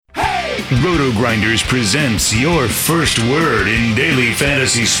Roto Grinders presents your first word in daily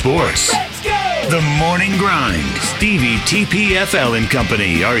fantasy sports. Let's go! The Morning Grind. Stevie, TPFL and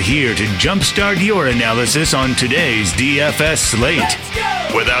company are here to jumpstart your analysis on today's DFS slate. Let's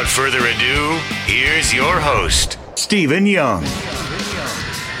go! Without further ado, here's your host, Stephen Young.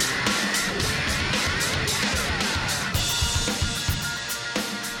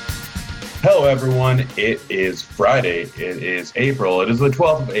 Hello, everyone. It is Friday. It is April. It is the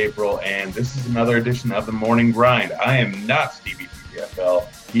 12th of April, and this is another edition of the Morning Grind. I am not Stevie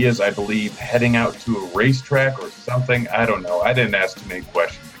TPFL. He is, I believe, heading out to a racetrack or something. I don't know. I didn't ask too many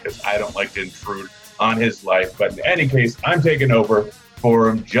questions because I don't like to intrude on his life. But in any case, I'm taking over for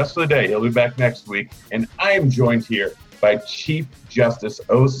him just for the day. He'll be back next week, and I am joined here by Chief Justice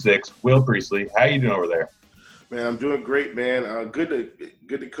 06, Will Priestley. How you doing over there? Man, I'm doing great, man. Good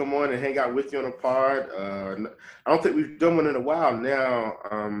to come on and hang out with you on a pod. I don't think we've done one in a while now,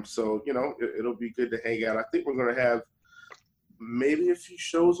 so it'll be good to hang out. I think we're going to have maybe a few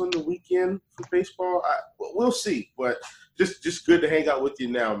shows on the weekend for baseball. We'll see, but just good to hang out with you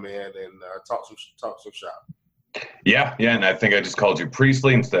now, man, and talk some shop. Yeah, and I think I just called you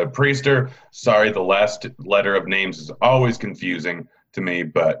Priestley instead of Priester. Sorry, the last letter of names is always confusing to me,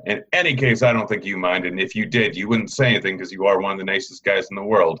 but in any case, I don't think you mind, and if you did, you wouldn't say anything because you are one of the nicest guys in the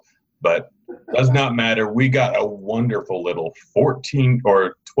world, but does not matter. We got a wonderful little 14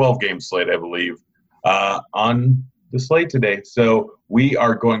 or 12 game slate, I believe, on the slate today, so we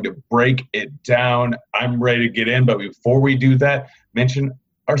are going to break it down. I'm ready to get in, but before we do that, mention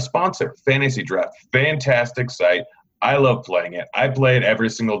our sponsor, FantasyDraft. Fantastic site. I love playing it. I play it every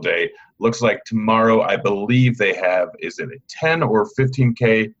single day. Looks like tomorrow, I believe they have, is it a 10 or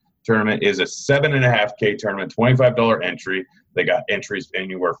 15K tournament? Is a 7.5K tournament, $25 entry. They got entries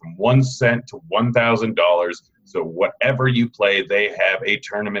anywhere from 1 cent to $1,000. So whatever you play, they have a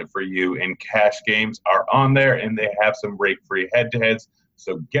tournament for you, and cash games are on there, and they have some rake-free head-to-heads.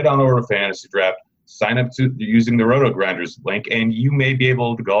 So get on over to FantasyDraft. Sign up to using the Roto Grinders link, and you may be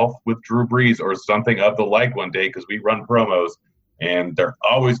able to golf with Drew Brees or something of the like one day because we run promos, and they're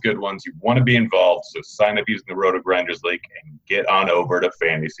always good ones. You want to be involved, so sign up using the Roto Grinders link and get on over to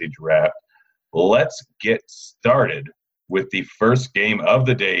Fantasy Draft. Let's get started with the first game of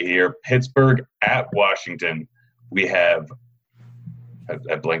the day here, Pittsburgh at Washington. We have,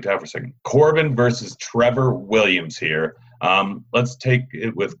 I blanked out for a second, Corbin versus Trevor Williams here. Let's take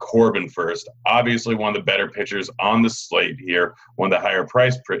it with Corbin first. Obviously, one of the better pitchers on the slate here. One of the higher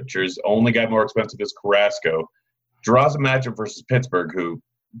priced pitchers. Only got more expensive is Carrasco. Draws a matchup versus Pittsburgh, who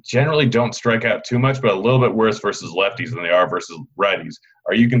generally don't strike out too much, but a little bit worse versus lefties than they are versus righties.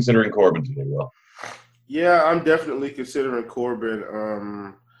 Are you considering Corbin today, Will? Yeah, I'm definitely considering Corbin.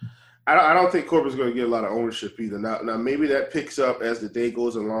 I don't think Corbin's going to get a lot of ownership either. Now, maybe that picks up as the day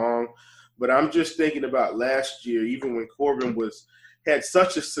goes along. But I'm just thinking about last year, even when Corbin had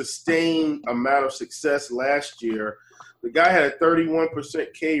such a sustained amount of success last year. The guy had a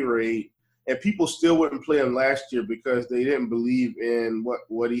 31% K rate, and people still wouldn't play him last year because they didn't believe in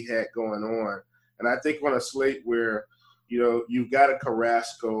what he had going on. And I think on a slate where, you've got a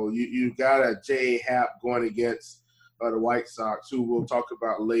Carrasco, you've got a J.A. Happ going against the White Sox, who we'll talk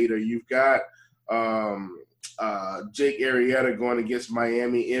about later. You've got Jake Arrieta going against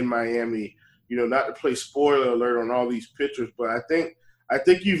Miami in Miami, not to play spoiler alert on all these pitchers, but I think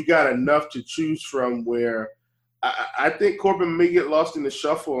you've got enough to choose from where I think Corbin may get lost in the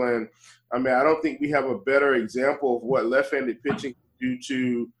shuffle. And I don't think we have a better example of what left-handed pitching can do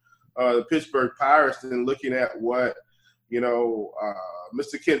to the Pittsburgh Pirates than looking at what,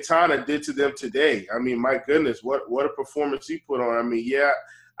 Mr. Quintana did to them today. My goodness, what a performance he put on.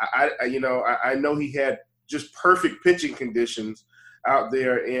 I know he had just perfect pitching conditions out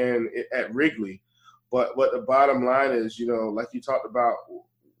there at Wrigley. But what the bottom line is, like you talked about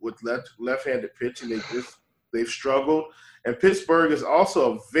with left-handed pitching, they've struggled. And Pittsburgh is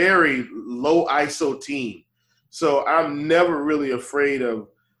also a very low ISO team. So I'm never really afraid of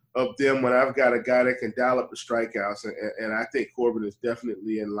them when I've got a guy that can dial up the strikeouts. And I think Corbin is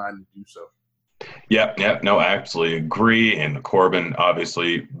definitely in line to do so. Yep. No, I absolutely agree. And Corbin,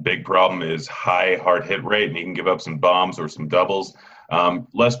 obviously, big problem is high hard hit rate, and he can give up some bombs or some doubles.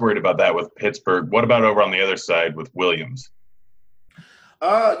 Less worried about that with Pittsburgh. What about over on the other side with Williams?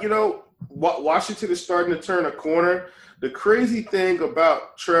 Washington is starting to turn a corner. The crazy thing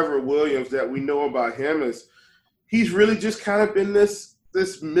about Trevor Williams that we know about him is he's really just kind of been this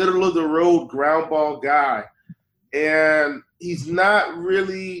middle-of-the-road ground ball guy. And he's not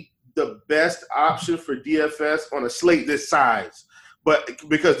really the best option for DFS on a slate this size. But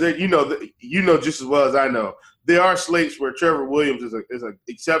because you know just as well as I know, there are slates where Trevor Williams is an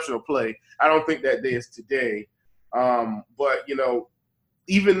exceptional play. I don't think that day is today. But,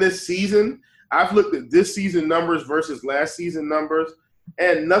 even this season, I've looked at this season numbers versus last season numbers,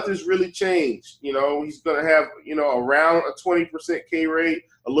 and nothing's really changed. He's going to have, around a 20% K rate,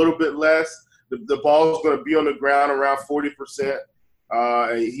 a little bit less. The ball is going to be on the ground around 40%.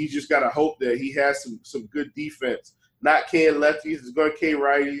 He's just got to hope that he has some good defense. Not K lefties, he's going to K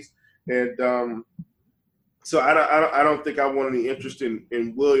righties. And so I don't think I want any interest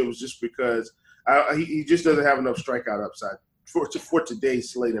in Williams just because he just doesn't have enough strikeout upside for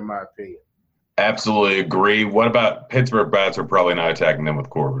today's slate, in my opinion. Absolutely agree. What about Pittsburgh bats? Are probably not attacking them with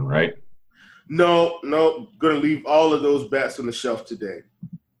Corbin, right? No. Going to leave all of those bats on the shelf today.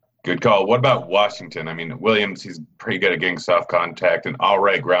 Good call. What about Washington? I mean, Williams, he's pretty good at getting soft contact, an all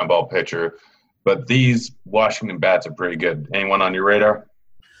right ground ball pitcher. But these Washington bats are pretty good. Anyone on your radar?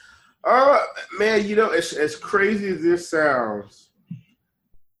 Man, as crazy as this sounds,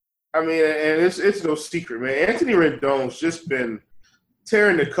 I mean, and it's no secret, man. Anthony Rendon's just been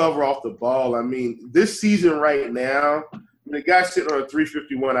tearing the cover off the ball. I mean, this season right now, the guy's sitting on a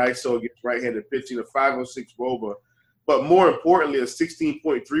 351 ISO against right-handed pitching, a 506 WOBA, but more importantly, a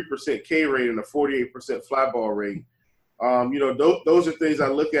 16.3% K rate and a 48% fly ball rate. Those are things I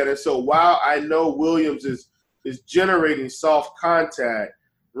look at. And so while I know Williams is generating soft contact,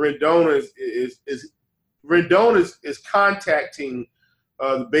 Rendon is contacting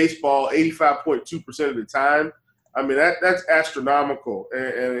the baseball 85.2% of the time. I mean, that's astronomical.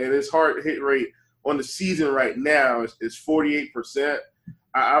 And his hard hit rate on the season right now is 48%.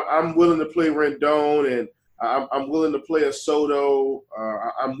 I'm willing to play Rendon, and I'm willing to play a Soto.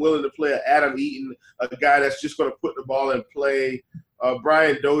 I'm willing to play an Adam Eaton, a guy that's just going to put the ball in play.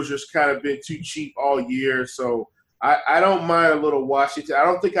 Brian Dozier's kind of been too cheap all year, so I don't mind a little Washington. I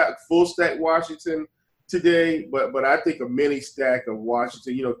don't think I full stack Washington today, but I think a mini stack of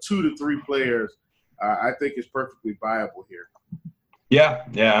Washington, 2 to 3 players, I think is perfectly viable here. Yeah,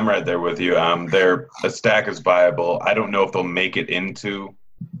 I'm right there with you. A stack is viable. I don't know if they'll make it into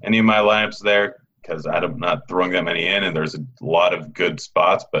any of my lineups there because I'm not throwing that many in, and there's a lot of good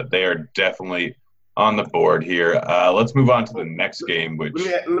spots, but they are definitely on the board here. Let's move on to the next game. Which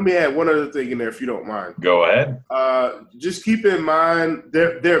let me add one other thing in there, if you don't mind. Go ahead. Just keep in mind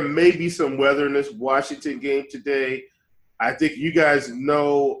there may be some weather in this Washington game today. I think you guys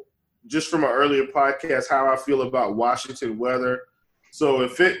know just from an earlier podcast how I feel about Washington weather. So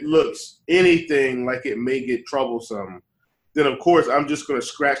if it looks anything like it may get troublesome, then of course I'm just going to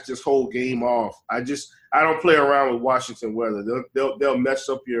scratch this whole game off. I don't play around with Washington weather. They'll mess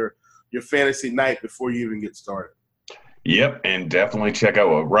up your fantasy night before you even get started. Yep, and definitely check out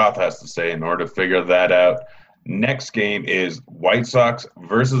what Roth has to say in order to figure that out. Next game is White Sox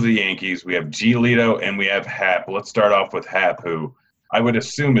versus the Yankees. We have Giolito and we have Happ. Let's start off with Happ, who I would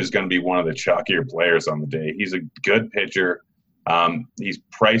assume is going to be one of the chalkier players on the day. He's a good pitcher. He's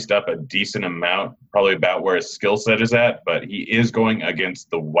priced up a decent amount, probably about where his skill set is at, but he is going against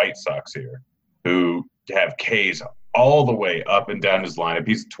the White Sox here, who have Ks all the way up and down his lineup.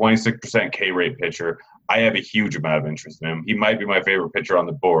 He's a 26% K rate pitcher. I have a huge amount of interest in him. He might be my favorite pitcher on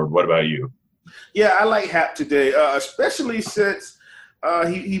the board. What about you? Yeah, I like Happ today, especially since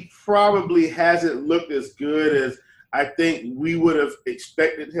he probably hasn't looked as good as I think we would have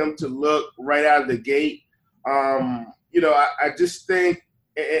expected him to look right out of the gate. I just think,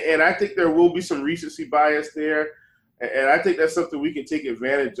 and I think there will be some recency bias there, and I think that's something we can take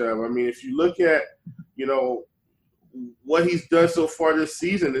advantage of. I mean, if you look at, what he's done so far this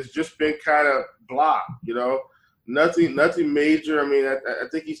season, it's just been kind of blah, nothing major. I mean, I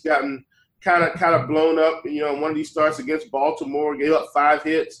think he's gotten kind of blown up. One of these starts against Baltimore, gave up 5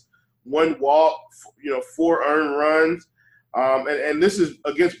 hits, 1 walk, 4 earned runs, and this is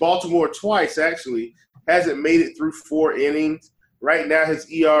against Baltimore twice actually. Hasn't made it through 4 innings. Right now, his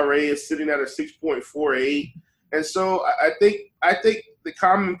ERA is sitting at a 6.48, and so I think the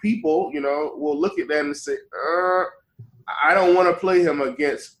common people, will look at that and say, I don't want to play him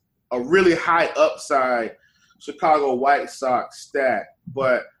against a really high upside Chicago White Sox stack.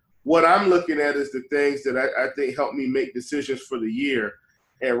 But what I'm looking at is the things that I think help me make decisions for the year.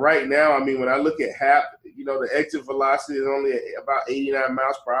 And right now, I mean, when I look at Happ, the exit velocity is only about 89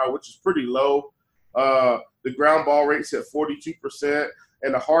 miles per hour, which is pretty low. The ground ball rate's at 42%,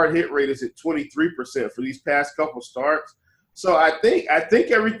 and the hard hit rate is at 23% for these past couple starts. So I think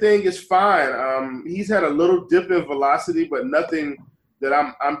everything is fine. He's had a little dip in velocity, but nothing that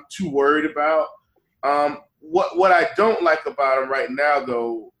I'm too worried about. What I don't like about him right now,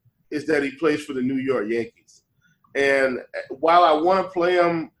 though, is that he plays for the New York Yankees. And while I want to play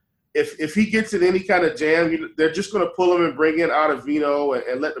him if he gets in any kind of jam, they're just going to pull him and bring in Ottavino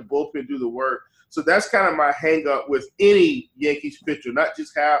and let the bullpen do the work. So that's kind of my hang-up with any Yankees pitcher, not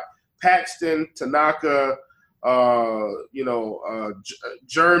just Paxton, Tanaka,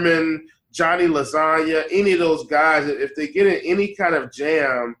 German, Johnny Lasagna, any of those guys. If they get in any kind of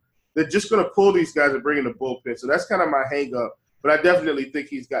jam, they're just going to pull these guys and bring in the bullpen. So that's kind of my hang-up. But I definitely think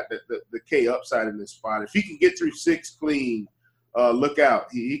he's got the K upside in this spot. If he can get through 6 clean, look out.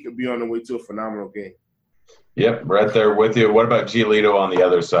 He could be on the way to a phenomenal game. Yep, right there with you. What about Giolito on the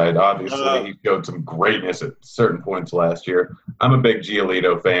other side? Obviously, he showed some greatness at certain points last year. I'm a big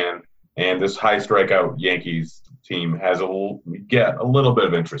Giolito fan, and this high strikeout Yankees team has a little bit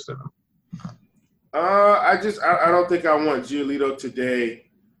of interest in him. I don't think I want Giolito today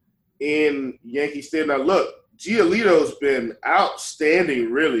in Yankee Stadium. Now, look, Giolito's been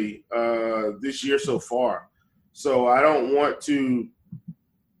outstanding, really, this year so far. So I don't want to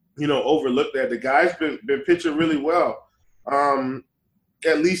overlook that. The guy's been pitching really well,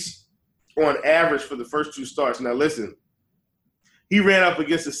 at least on average for the first 2 starts. Now, listen, he ran up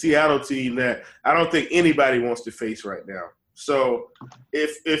against a Seattle team that I don't think anybody wants to face right now. So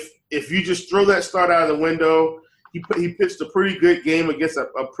if you just throw that start out of the window, he pitched a pretty good game against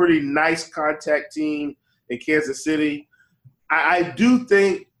a pretty nice contact team in Kansas City. I do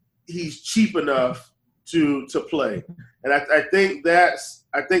think he's cheap enough to play, and I think that's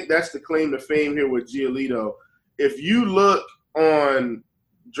the claim to fame here with Giolito. If you look on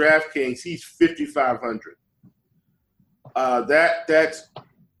DraftKings, he's 5,500. That's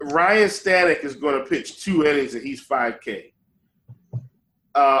Ryan Stanek is going to pitch 2 innings and he's 5K.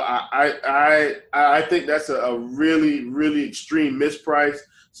 I think that's a really, really extreme misprice.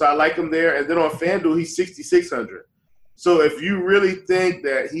 So I like him there. And then on FanDuel, he's 6,600. So if you really think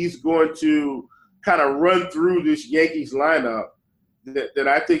that he's going to kind of run through this Yankees lineup, then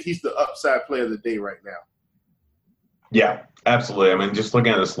I think he's the upside play of the day right now. Yeah, absolutely. I mean, just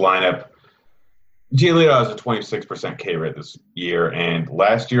looking at this lineup, Giolito has a 26% K rate this year, and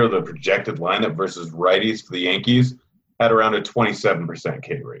last year the projected lineup versus righties for the Yankees had around a 27%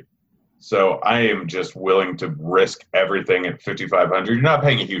 K rate. So I am just willing to risk everything at 5,500. You're not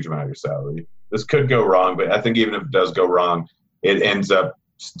paying a huge amount of your salary. This could go wrong, but I think even if it does go wrong, it ends up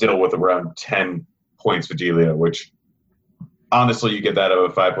still with around 10 points for Giolito, which honestly, you get that out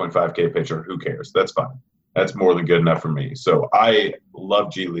of a 5.5K pitcher. Who cares? That's fine. That's more than good enough for me. So I love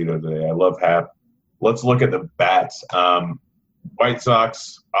Giolito today. I love Hap. Let's look at the bats. White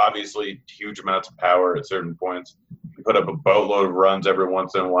Sox, obviously, huge amounts of power at certain points. You put up a boatload of runs every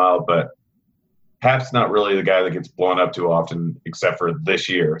once in a while, but Hap's not really the guy that gets blown up too often, except for this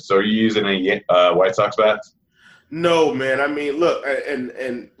year. So are you using any White Sox bats? No, man. I mean, look,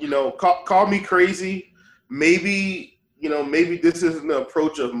 and call me crazy. Maybe this isn't the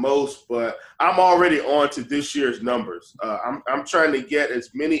approach of most, but I'm already on to this year's numbers. I'm trying to get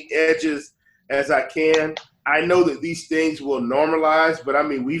as many edges as I can. I know that these things will normalize, but I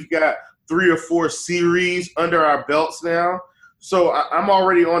mean, we've got 3 or 4 series under our belts now. So I'm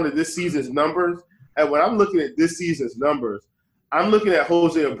already on to this season's numbers. And when I'm looking at this season's numbers, I'm looking at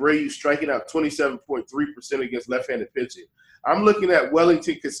Jose Abreu striking out 27.3% against left-handed pitching. I'm looking at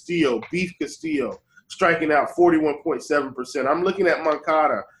Wellington Castillo, Beef Castillo, striking out 41.7%. I'm looking at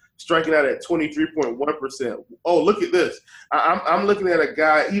Moncada striking out at 23.1%. Oh, look at this. I'm looking at a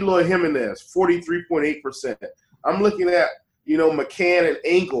guy, Eloy Jimenez, 43.8%. I'm looking at, McCann and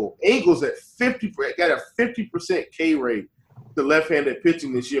Engel. Engel's at 50%, got a 50% K rate to left-handed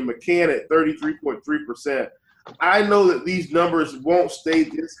pitching this year. McCann at 33.3%. I know that these numbers won't stay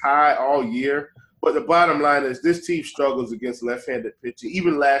this high all year, but the bottom line is this team struggles against left-handed pitching,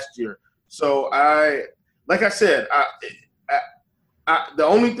 even last year. So like I said, the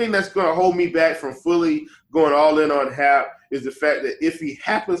only thing that's going to hold me back from fully going all in on Hap is the fact that if he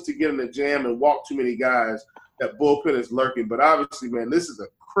happens to get in a jam and walk too many guys, that bullpen is lurking. But obviously, man, this is a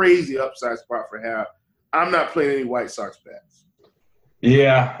crazy upside spot for Hap. I'm not playing any White Sox bats.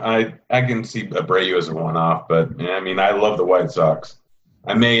 Yeah, I can see Abreu as a one-off, but I mean, I love the White Sox.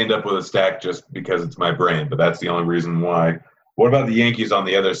 I may end up with a stack just because it's my brand, but that's the only reason why. What about the Yankees on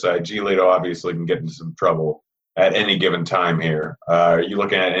the other side? Giolito obviously can get into some trouble at any given time here. Are you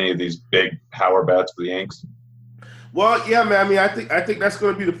looking at any of these big power bats for the Yanks? Well, yeah, man. I mean, I think that's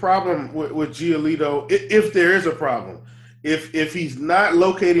going to be the problem with Giolito, if there is a problem. If he's not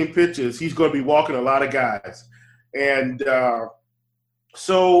locating pitches, he's going to be walking a lot of guys. And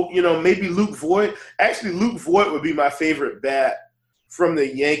so, maybe Luke Voit. Actually, Luke Voit would be my favorite bat from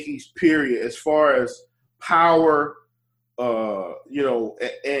the Yankees, period, as far as power,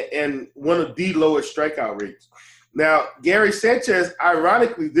 and one of the lowest strikeout rates. Now, Gary Sanchez,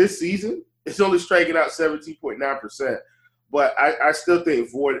 ironically, this season, is only striking out 17.9%. But I still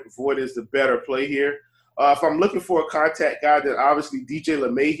think Voit is the better play here. If I'm looking for a contact guy, then obviously DJ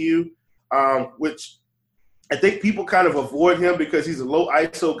LeMahieu, which I think people kind of avoid him because he's a low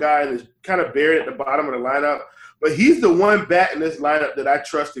ISO guy and is kind of buried at the bottom of the lineup. But he's the one bat in this lineup that I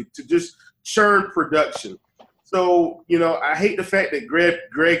trusted to just churn production. So, I hate the fact that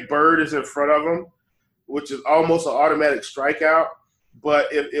Greg Bird is in front of him, which is almost an automatic strikeout. But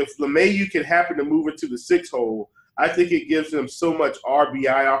if LeMahieu can happen to move into the 6-hole, I think it gives him so much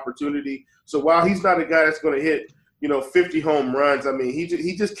RBI opportunity. So while he's not a guy that's going to hit, 50 home runs, I mean,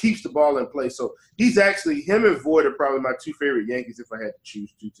 he just keeps the ball in play. So he's actually – him and Voit are probably my two favorite Yankees if I had to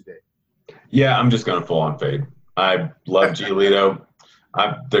choose two today. Yeah, I'm just going to full on fade. I love Giolito.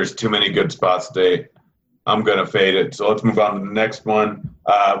 There's too many good spots today. I'm going to fade it. So let's move on to the next one.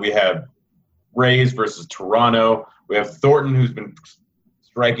 We have Rays versus Toronto. We have Thornton, who's been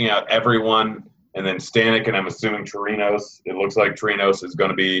striking out everyone, and then Stanek, and I'm assuming Chirinos. It looks like Chirinos is going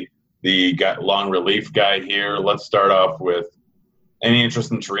to be the long relief guy here. Let's start off with any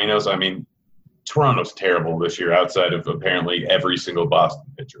interest in Chirinos. I mean, Toronto's terrible this year outside of apparently every single Boston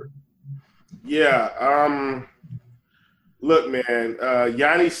pitcher. Yeah. Look, man,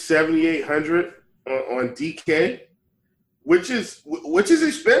 Yanni's 7,800 on DK, which is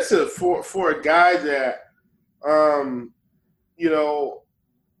expensive for a guy that,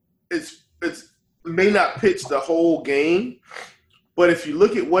 it's may not pitch the whole game. But if you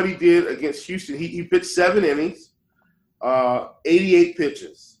look at what he did against Houston, he pitched 7 innings, 88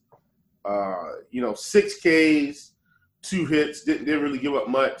 pitches, 6 Ks, 2 hits, didn't really give up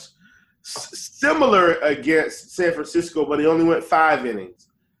much. Similar against San Francisco, but he only went 5 innings,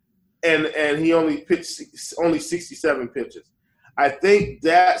 and he only pitched only 67 pitches. I think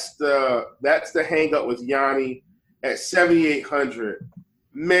that's the hang up with Yanni at 7,800.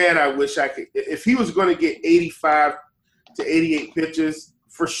 Man, I wish I could. If he was going to get 85 to 88 pitches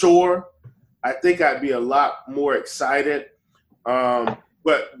for sure, I think I'd be a lot more excited. But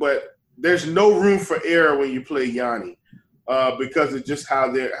there's no room for error when you play Yanni because of just how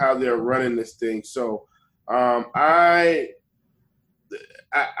they're running this thing. So I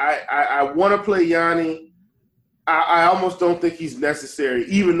want to play Yanni. I almost don't think he's necessary,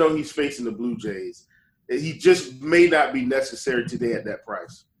 even though he's facing the Blue Jays. He just may not be necessary today at that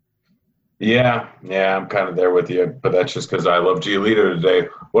price. Yeah, I'm kind of there with you, but that's just because I love Giolito today.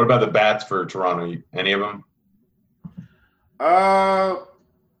 What about the bats for Toronto? Any of them? Oh,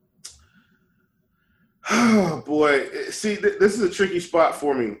 boy. See, this is a tricky spot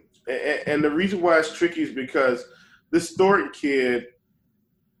for me. And the reason why it's tricky is because this Thornton kid,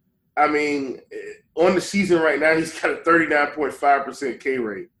 I mean, on the season right now, he's got a 39.5% K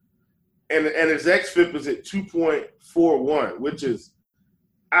rate. And his xFIP is at 2.41, which is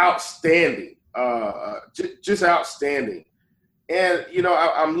outstanding, just outstanding. And,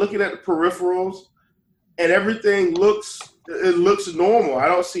 I'm looking at the peripherals, and everything looks normal. I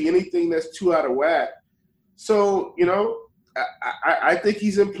don't see anything that's too out of whack. So, I think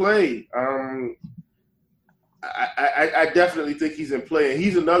he's in play. I definitely think he's in play. And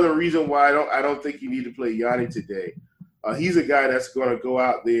he's another reason why I don't think you need to play Yanni today. He's a guy that's going to go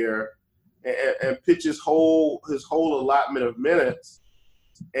out there and pitch his whole allotment of minutes.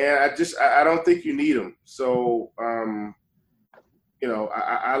 And I don't think you need him. So, I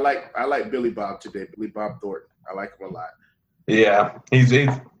like Billy Bob today, Billy Bob Thornton. I like him a lot. Yeah, he's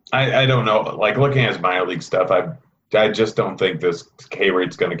I don't know. Like looking at his minor league stuff, I just don't think this K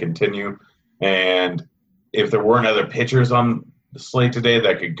rate's going to continue. And if there weren't other pitchers on the slate today that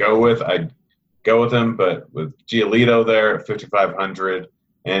I could go with, I'd go with him. But with Giolito there at 5,500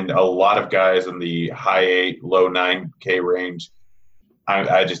 and a lot of guys in the high 8, low 9 K range,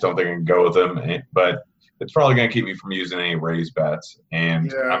 I just don't think I can go with him. But it's probably going to keep me from using any Rays bats.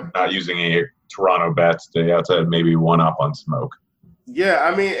 And yeah. I'm not using any Toronto bats today outside of maybe one up on Smoke. Yeah,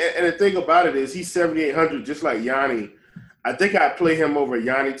 I mean, and the thing about it is he's 7,800 just like Yanni. I think I'd play him over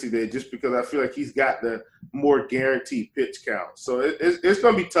Yanni today just because I feel like he's got the more guaranteed pitch count. So it's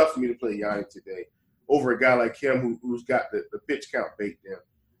going to be tough for me to play Yanni today over a guy like him who's got the pitch count baked in.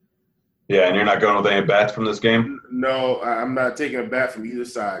 Yeah, and you're not going with any bats from this game? No, I'm not taking a bat from either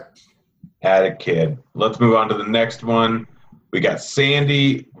side. Had a kid. Let's move on to the next one. We got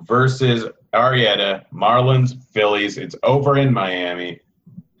Sandy versus Arrieta, Marlins, Phillies. It's over in Miami.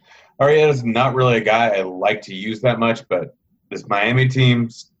 Arrieta's not really a guy I like to use that much, but this Miami team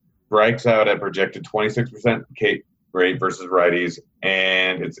strikes out at projected 26% K rate versus righties,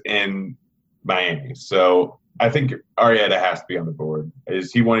 and it's in Miami. So I think Arrieta has to be on the board.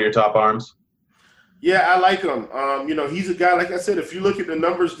 Is he one of your top arms? Yeah, I like him. He's a guy, like I said, if you look at the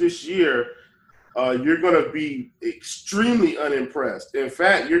numbers this year, you're going to be extremely unimpressed. In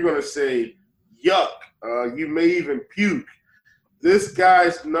fact, you're going to say, yuck. You may even puke. This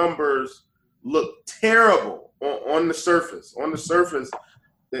guy's numbers look terrible on the surface. On the surface,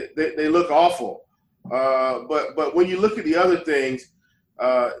 they look awful. But when you look at the other things,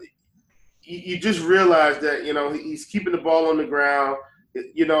 you just realize that, he's keeping the ball on the ground.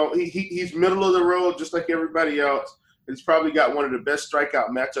 He's middle of the road just like everybody else. He's probably got one of the best strikeout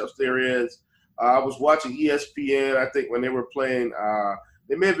matchups there is. I was watching ESPN, I think, when they were playing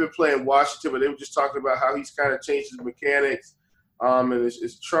they may have been playing Washington, but they were just talking about how he's kind of changed his mechanics and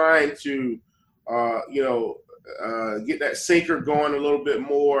is trying to, get that sinker going a little bit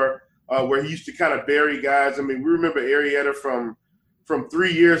more where he used to kind of bury guys. I mean, we remember Arrieta from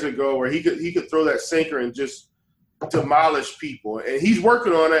 3 years ago where he could throw that sinker and just demolish people, and he's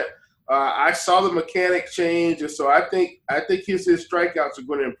working on it. I saw the mechanic change, and so I think his strikeouts are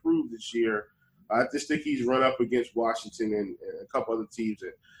going to improve this year. I just think he's run up against Washington and a couple other teams,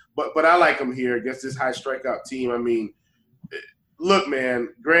 but I like him here against this high strikeout team. I mean, look, man,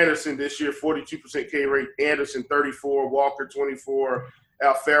 Granderson this year 42% K rate, Anderson 34, Walker 24,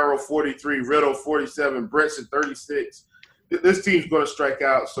 Alfaro 43, Riddle 47, Brinson 36. This team's going to strike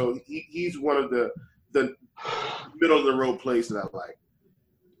out, so he's one of the middle of the road plays that I like.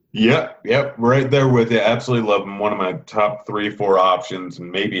 Yep, right there with you. Absolutely love him. One of my top 3-4 options, and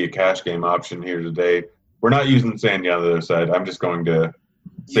maybe a cash game option here today. We're not using Sandy on the other side. I'm just going to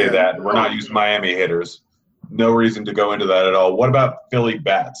say that. We're not using Miami hitters. No reason to go into that at all. What about Philly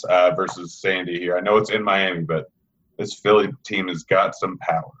bats versus Sandy here? I know it's in Miami, but this Philly team has got some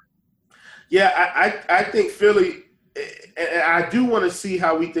power. Yeah, I think Philly – and I do want to see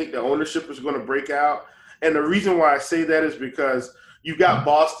how we think the ownership is going to break out. And the reason why I say that is because – you've got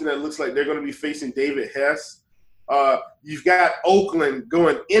Boston that looks like they're going to be facing David Hess. You've got Oakland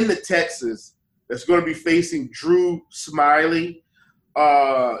going into Texas that's going to be facing Drew Smiley.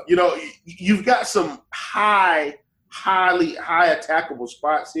 You've got some highly attackable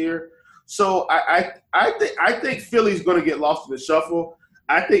spots here. So I think Philly's going to get lost in the shuffle.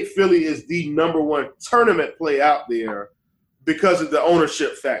 I think Philly is the number one tournament play out there because of the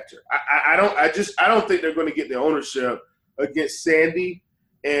ownership factor. I don't think they're going to get the ownership against Sandy.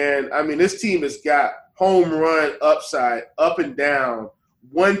 And, I mean, this team has got home run upside, up and down,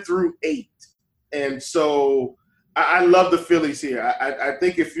 1 through 8. And so I love the Phillies here. I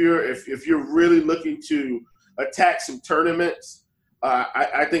think if you're really looking to attack some tournaments,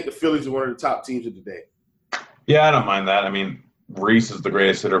 I think the Phillies are one of the top teams of the day. Yeah, I don't mind that. I mean, Reese is the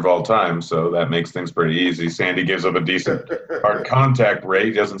greatest hitter of all time, so that makes things pretty easy. Sandy gives up a decent hard contact rate.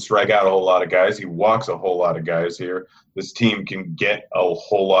 He doesn't strike out a whole lot of guys. He walks a whole lot of guys here. This team can get a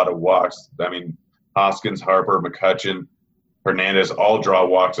whole lot of walks. I mean, Hoskins, Harper, McCutchen, Hernandez all draw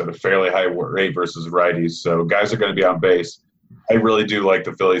walks at a fairly high rate versus righties, so guys are going to be on base. I really do like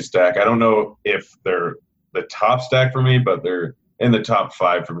the Phillies stack. I don't know if they're the top stack for me, but they're in the top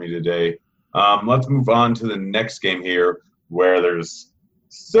 5 for me today. Let's move on to the next game here, where there's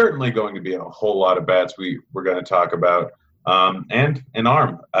certainly going to be a whole lot of bats we're going to talk about. And an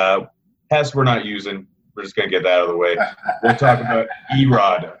arm. Hess we're not using. We're just going to get that out of the way. We'll talk about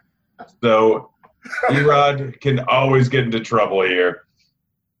Erod. So Erod can always get into trouble here.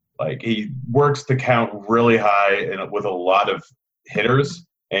 Like, he works the count really high and with a lot of hitters,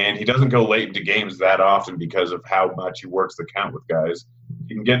 and he doesn't go late into games that often because of how much he works the count with guys.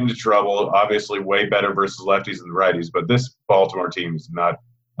 He can get into trouble, obviously way better versus lefties than righties, but this Baltimore team is not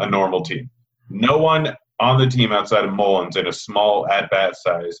a normal team. No one on the team outside of Mullins in a small at-bat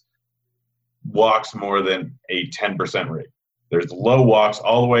size walks more than a 10% rate. There's low walks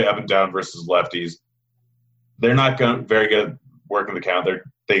all the way up and down versus lefties. They're not very good at working the count.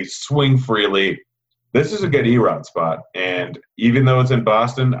 They swing freely. This is a good Erod spot, and even though it's in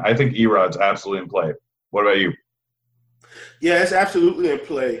Boston, I think Erod's absolutely in play. What about you? Yeah, it's absolutely in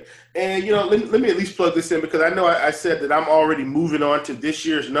play. And, let me at least plug this in because I know I said that I'm already moving on to this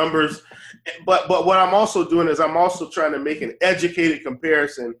year's numbers. But what I'm also doing is I'm also trying to make an educated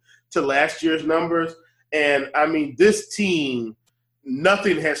comparison to last year's numbers. And, I mean, this team,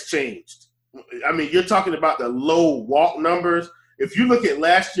 nothing has changed. I mean, you're talking about the low walk numbers. If you look at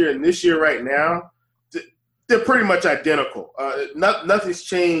last year and this year right now, they're pretty much identical. Nothing's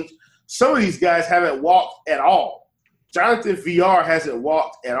changed. Some of these guys haven't walked at all. Jonathan VR hasn't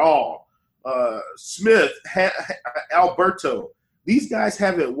walked at all. Smith, Alberto, these guys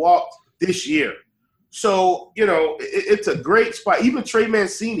haven't walked this year. So, it's a great spot. Even Trey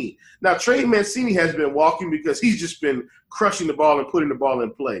Mancini. Now, Trey Mancini has been walking because he's just been crushing the ball and putting the ball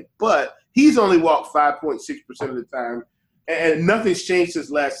in play. But He's only walked 5.6% of the time, and nothing's changed since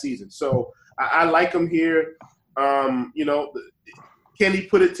last season. So I like him here. Can he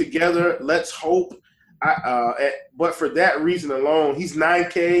put it together? Let's hope. But for that reason alone, he's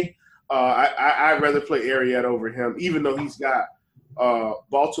 9K. I'd rather play Arietta over him, even though he's got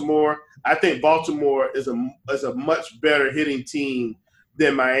Baltimore. I think Baltimore is a much better hitting team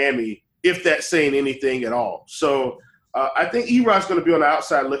than Miami, if that's saying anything at all. So I think Erod's going to be on the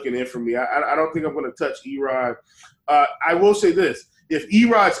outside looking in for me. I don't think I'm going to touch Erod. I will say this: if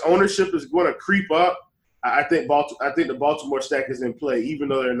Erod's ownership is going to creep up, I think the Baltimore stack is in play, even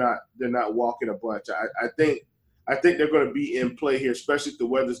though they're not walking a bunch. I think they're going to be in play here, especially if the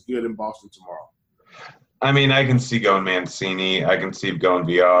weather's good in Boston tomorrow. I mean, I can see going Mancini. I can see going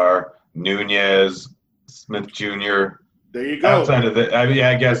VR, Nunez, Smith Jr. There you go. Outside of that,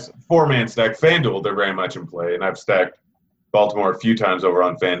 I guess four-man stack. FanDuel, they're very much in play, and I've stacked Baltimore a few times over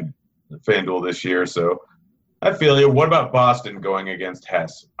on FanDuel this year, so I feel you. What about Boston going against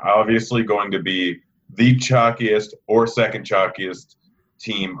Hess? Obviously going to be the chalkiest or second chalkiest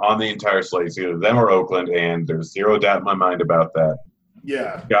team on the entire slate. It's either them or Oakland, and there's zero doubt in my mind about that.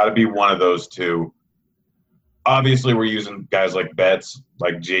 Yeah. Got to be one of those two. Obviously, we're using guys like Betts,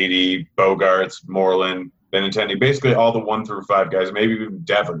 like JD, Bogarts, Moreland, Benintendi, basically all the 1 through 5 guys, maybe even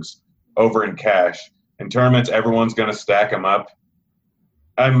Devers over in cash. In tournaments, everyone's going to stack them up.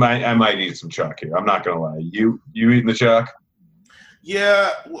 I might eat some chalk here. I'm not going to lie. You eating the chalk?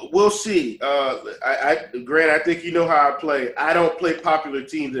 Yeah, we'll see. Grant, I think you know how I play. I don't play popular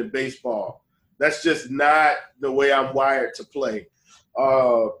teams in baseball. That's just not the way I'm wired to play.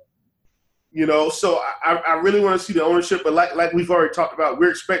 So I really want to see the ownership, but like we've already talked about,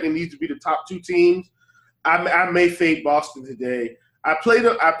 we're expecting these to be the top 2 teams. I may fade Boston today. I played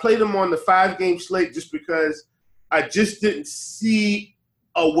them on the 5-game slate just because I just didn't see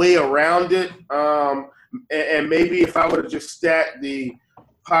a way around it. And maybe if I would have just stacked the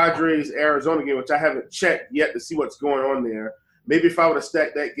Padres-Arizona game, which I haven't checked yet to see what's going on there, maybe if I would have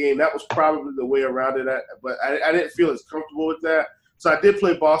stacked that game, that was probably the way around it. But I didn't feel as comfortable with that. So I did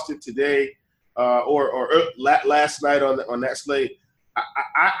play Boston today or last night on that slate.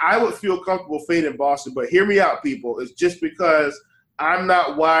 I would feel comfortable fading Boston, but hear me out, people. It's just because I'm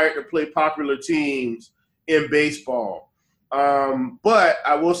not wired to play popular teams in baseball. But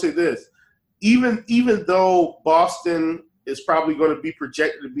I will say this. Even though Boston is probably going to be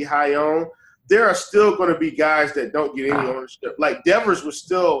projected to be high owned, there are still going to be guys that don't get any ownership. Like Devers was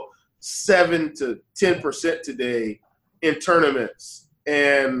still 7 to 10% today in tournaments,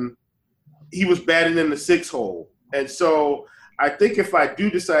 and he was batting in the 6 hole. And so I think if I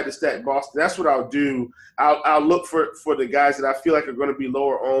do decide to stack Boston, that's what I'll do. I'll look for the guys that I feel like are going to be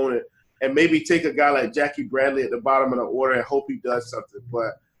lower owned and maybe take a guy like Jackie Bradley at the bottom of the order and hope he does something.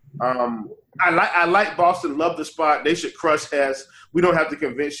 But I like Boston, love the spot. They should crush Hess. We don't have to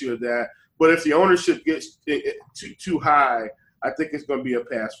convince you of that. But if the ownership gets too high, I think it's going to be a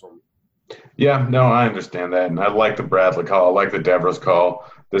pass for me. Yeah, no, I understand that. And I like the Bradley call. I like the Devers call.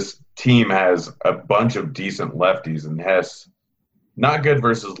 This team has a bunch of decent lefties, and Hess not good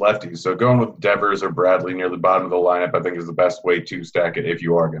versus lefties. So going with Devers or Bradley near the bottom of the lineup, I think is the best way to stack it if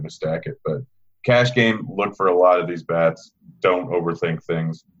you are going to stack it. But cash game, look for a lot of these bats. Don't overthink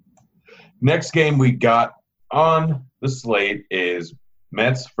things. Next game we got on the slate is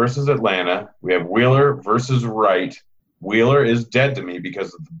Mets versus Atlanta. We have Wheeler versus Wright. Wheeler is dead to me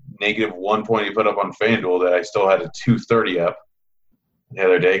because of the negative 1 point he put up on FanDuel that I still had a 230 up the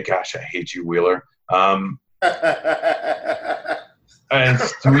other day. Gosh, I hate you, Wheeler. Can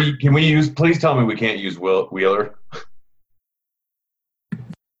we use? Please tell me we can't use Wheeler.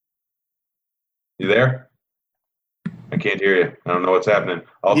 You there? I can't hear you. I don't know what's happening.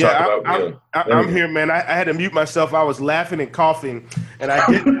 I'll talk about Wheeler. I'm here, man. I had to mute myself. I was laughing and coughing, and I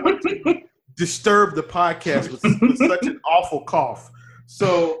didn't want to disturb the podcast with such an awful cough.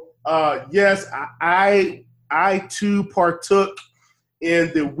 So, yes, I too partook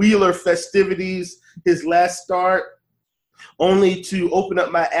in the Wheeler festivities, his last start, only to open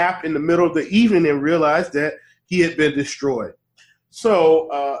up my app in the middle of the evening and realize that he had been destroyed.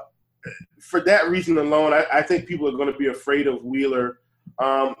 So, for that reason alone, I think people are going to be afraid of Wheeler.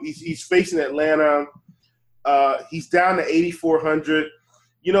 He's facing Atlanta. He's down to 8,400.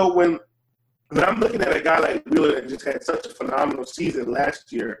 You know, when I'm looking at a guy like Wheeler that just had such a phenomenal season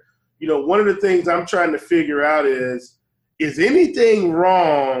last year, you know, one of the things I'm trying to figure out is anything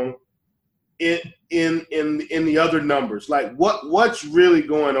wrong in the other numbers? Like what's really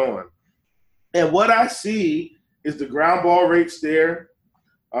going on? And what I see is the ground ball rates there.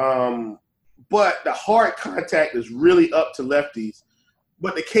 But the hard contact is really up to lefties.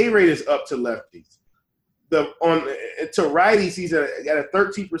 but the K rate is up to lefties. To righties, he's at a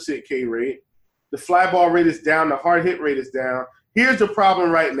 13% K rate. The fly ball rate is down. The hard hit rate is down. Here's the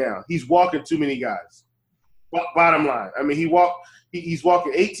problem right now. He's walking too many guys. Bottom line. I mean, he's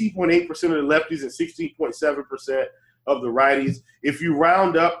walking 18.8% of the lefties and 16.7% of the righties. If you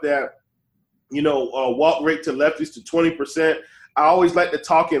round up that, walk rate to lefties to 20%, I always like to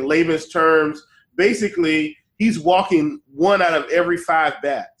talk in layman's terms. Basically, he's walking 1 out of every 5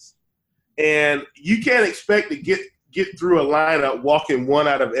 bats. And you can't expect to get through a lineup walking 1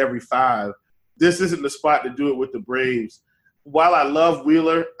 out of every 5. This isn't the spot to do it with the Braves. While I love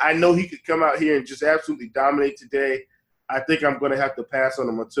Wheeler, I know he could come out here and just absolutely dominate today. I think I'm going to have to pass on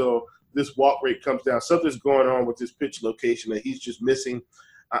him until this walk rate comes down. Something's going on with this pitch location that he's just missing.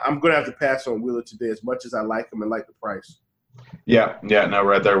 I'm going to have to pass on Wheeler today as much as I like him and like the price. Yeah, no,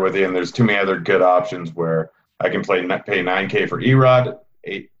 right there with you. And there's too many other good options where I can pay $9K for Erod,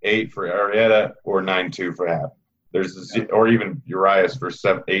 $8 for Arrieta, or $9.2 for Happ. Or even Urias for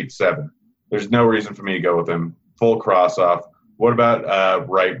 $8.7. There's no reason for me to go with him. Full cross off. What about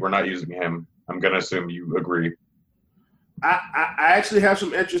Wright? We're not using him. I'm going to assume you agree. I actually have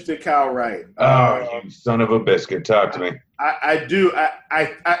some interest in Kyle Wright. You son of a biscuit. Talk to me. I do.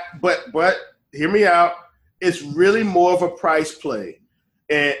 But hear me out. It's really more of a price play.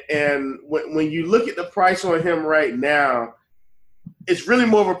 And when you look at the price on him right now, it's really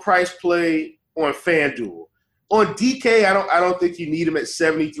more of a price play on FanDuel. On DK, I don't think you need him at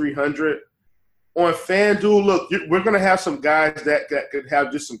 7,300. On FanDuel, look, we're going to have some guys that could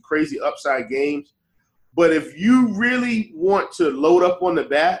have just some crazy upside games. But if you really want to load up on the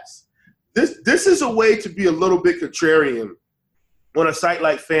bats, this is a way to be a little bit contrarian on a site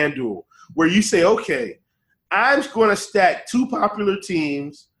like FanDuel, where you say, okay, I'm going to stack 2 popular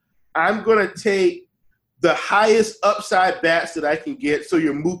teams. I'm going to take the highest upside bats that I can get. So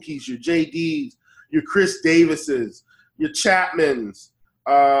your Mookies, your JDs, your Chris Davises, your Chapmans,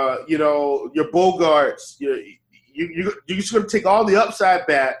 your Bogarts. You're just going to take all the upside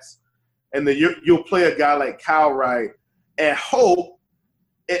bats, and then you'll play a guy like Kyle Wright and hope,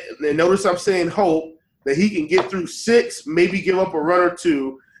 and notice I'm saying hope, that he can get through 6, maybe give up a run or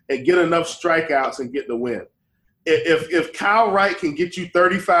 2, and get enough strikeouts and get the win. If Kyle Wright can get you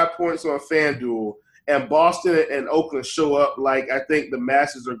 35 points on FanDuel and Boston and Oakland show up like I think the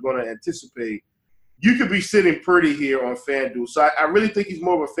masses are going to anticipate, you could be sitting pretty here on FanDuel. So I really think he's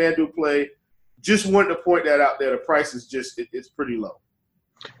more of a FanDuel play. Just wanted to point that out there. The price is just it's pretty low.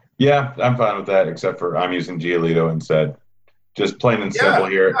 Yeah, I'm fine with that, except for I'm using Giolito instead. Just plain and simple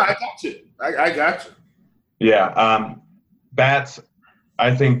here. I got you. I got you. Yeah. Bats,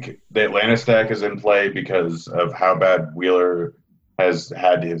 I think the Atlanta stack is in play because of how bad Wheeler has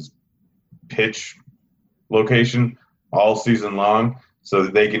had his pitch location all season long, so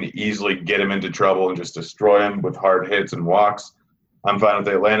that they can easily get him into trouble and just destroy him with hard hits and walks. I'm fine with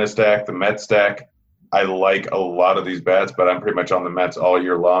the Atlanta stack. The Mets stack, I like a lot of these bats, but I'm pretty much on the Mets all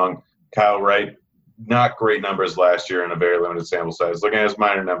year long. Kyle Wright, not great numbers last year in a very limited sample size. Looking at his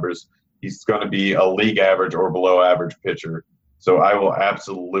minor numbers, he's going to be a league average or below average pitcher. So I will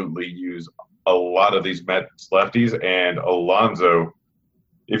absolutely use a lot of these Mets lefties. And Alonso,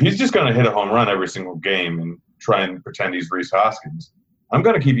 if he's just going to hit a home run every single game and try and pretend he's Rhys Hoskins, I'm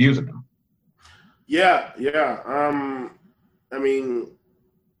going to keep using him. Yeah. I mean,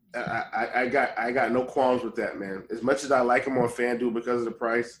 I got no qualms with that, man. As much as I like him on FanDuel because of the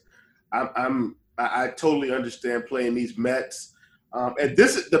price, I totally understand playing these Mets. And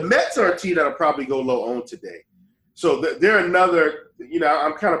the Mets are a team that'll probably go low on today. So they're another,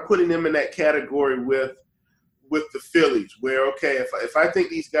 I'm kind of putting them in that category with the Phillies, where, okay, if I think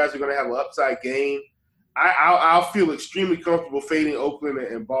these guys are going to have an upside game, I'll feel extremely comfortable fading Oakland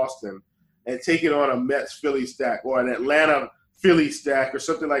and Boston and taking on a Mets-Phillies stack or an Atlanta-Phillies stack or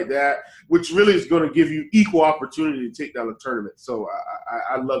something like that, which really is going to give you equal opportunity to take down the tournament. So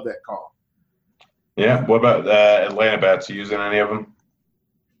I love that call. Yeah. What about Atlanta bats? You using any of them?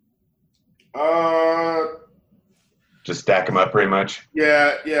 Just stack them up pretty much?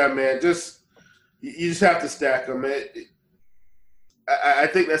 Yeah, man. You just have to stack them. I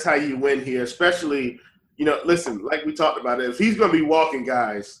think that's how you win here, especially, listen, like we talked about it, if he's going to be walking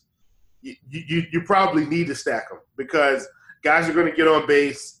guys, you probably need to stack them because guys are going to get on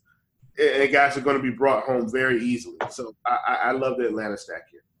base and guys are going to be brought home very easily. So I love the Atlanta stack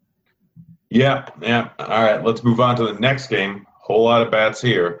here. Yeah. All right, let's move on to the next game. Whole lot of bats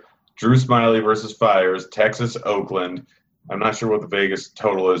here. Drew Smiley versus Fires, Texas, Oakland. I'm not sure what the Vegas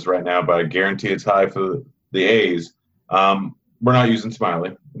total is right now, but I guarantee it's high for the A's. We're not using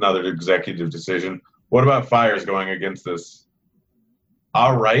Smiley. Another executive decision. What about Fires going against this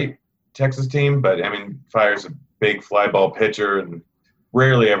all right Texas team, but I mean, Fire's a big fly ball pitcher and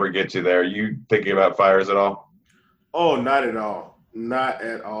rarely ever gets you there. You thinking about Fires at all? Oh, not at all. Not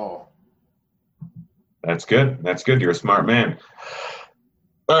at all. That's good. That's good. You're a smart man.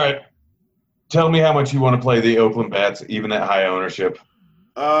 All right. Tell me how much you want to play the Oakland Bats, even at high ownership.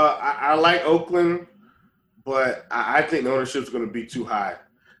 I like Oakland, but I think the ownership is going to be too high,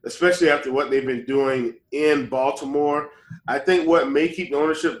 especially after what they've been doing in Baltimore. I think what may keep the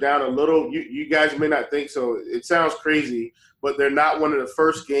ownership down a little, you guys may not think so. It sounds crazy, but they're not one of the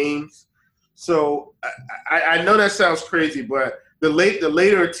first games. So I know that sounds crazy, but the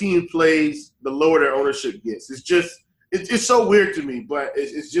later a team plays, the lower their ownership gets. It's so weird to me, but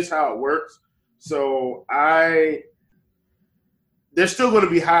it's just how it works. So they're still going to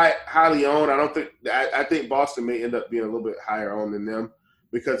be highly owned. I think Boston may end up being a little bit higher owned than them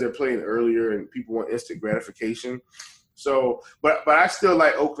because they're playing earlier and people want instant gratification. So, but I still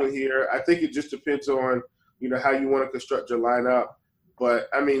like Oakland here. I think it just depends on how you want to construct your lineup. But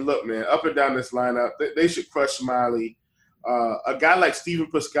I mean, look, man, up and down this lineup, they should crush Smiley. A guy like Steven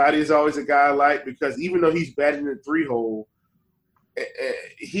Piscotty is always a guy I like because even though he's batting in 3-hole,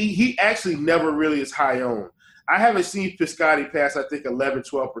 he actually never really is high owned. I haven't seen Piscotty pass, I think, 11,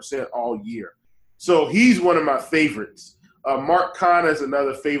 12% all year. So he's one of my favorites. Mark Canha is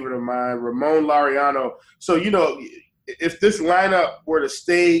another favorite of mine. Ramon Laureano. So, if this lineup were to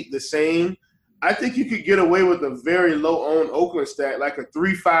stay the same, I think you could get away with a very low-owned Oakland stack, like a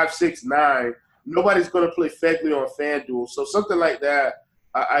 3, 5, 6, 9. Nobody's going to play Fegley on FanDuel. So something like that,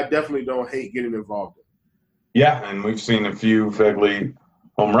 I definitely don't hate getting involved in. Yeah, and we've seen a few Fegley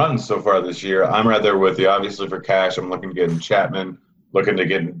home runs so far this year. I'm right there with you. Obviously, for cash, I'm looking to get in Chapman, looking to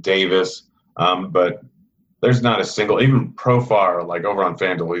get in Davis. But there's not a single, even Profar, like over on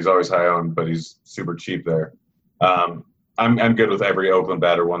FanDuel, he's always high owned, but he's super cheap there. I'm good with every Oakland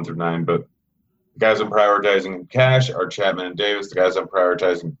batter 1 through 9, but the guys I'm prioritizing in cash are Chapman and Davis. The guys I'm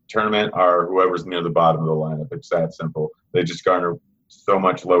prioritizing tournament are whoever's near the bottom of the lineup. It's that simple. They just garner so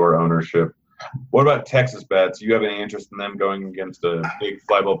much lower ownership. What about Texas bats? You have any interest in them going against a big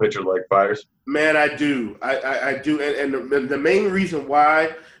fly ball pitcher like Fires? Man, I do. I do. And the main reason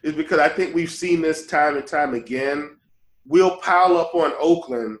why is because I think we've seen this time and time again. We'll pile up on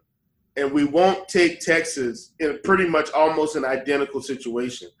Oakland, and we won't take Texas in pretty much almost an identical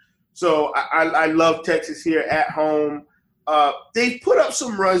situation. So I love Texas here at home. They've put up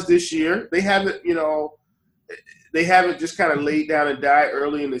some runs this year. They haven't just kind of laid down and died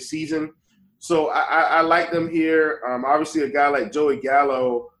early in the season. So I like them here. Obviously, a guy like Joey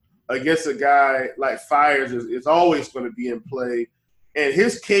Gallo against a guy like Fires is always going to be in play. And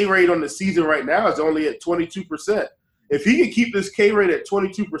his K rate on the season right now is only at 22%. If he can keep this K rate at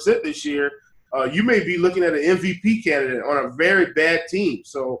 22% this year, you may be looking at an MVP candidate on a very bad team.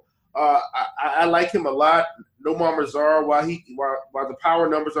 So I like him a lot. Nomar Mazara, while the power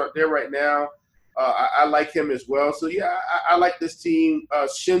numbers aren't there right now, I like him as well. So, yeah, I like this team.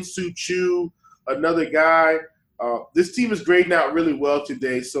 Shin-Soo Choo, another guy. This team is grading out really well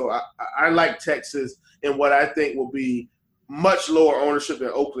today. So I like Texas in what I think will be much lower ownership than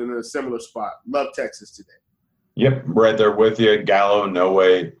Oakland in a similar spot. Love Texas today. Yep, right there with you. Gallo, no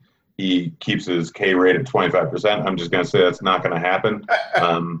way he keeps his K rate at 25%. I'm just going to say that's not going to happen.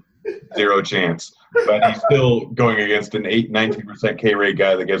 Zero chance. But he's still going against an 19% K rate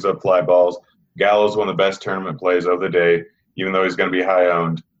guy that gives up fly balls. Gallo's one of the best tournament plays of the day, even though he's going to be high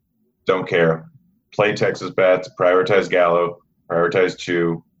owned. Don't care. Play Texas bats, prioritize Gallo, prioritize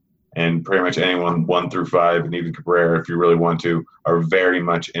Chu, and pretty much anyone 1 through 5, and even Cabrera, if you really want to, are very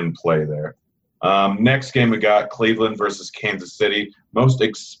much in play there. Next game we got Cleveland versus Kansas City. Most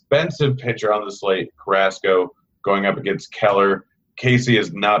expensive pitcher on the slate, Carrasco, going up against Keller. Casey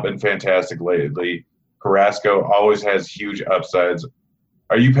has not been fantastic lately. Carrasco always has huge upsides.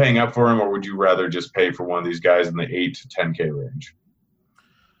 Are you paying up for him, or would you rather just pay for one of these guys in the 8 to 10K range?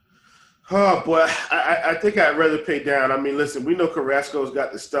 Oh, boy, I think I'd rather pay down. I mean, listen, we know Carrasco's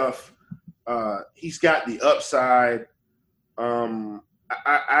got the stuff. He's got the upside. I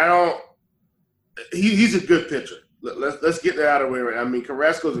don't – he's a good pitcher. Let's get that out of the way. Right? I mean,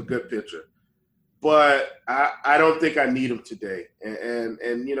 Carrasco's a good pitcher. But I don't think I need him today. And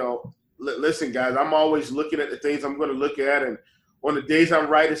listen, guys, I'm always looking at the things I'm going to look at, and on the days I'm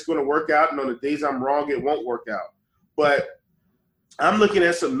right, it's going to work out, and on the days I'm wrong, it won't work out. But I'm looking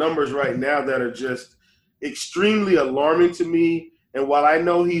at some numbers right now that are just extremely alarming to me. And while I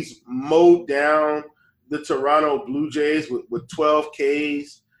know he's mowed down the Toronto Blue Jays with 12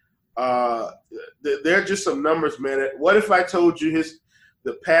 Ks, there are just some numbers, man. What if I told you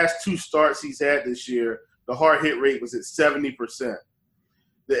the past 2 starts he's had this year, the hard hit rate was at 70%?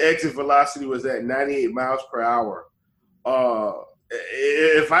 the exit velocity was at 98 miles per hour.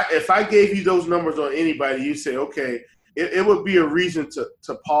 If I gave you those numbers on anybody, you say, okay, it would be a reason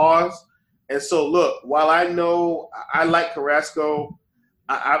to pause. And so, look, while I know I like Carrasco,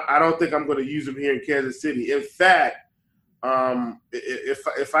 I don't think I'm going to use him here in Kansas City. In fact,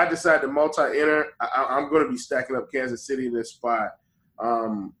 if I decide to multi-enter, I'm going to be stacking up Kansas City in this spot.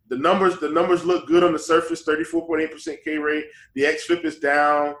 The numbers look good on the surface, 34.8% K rate. The XFIP is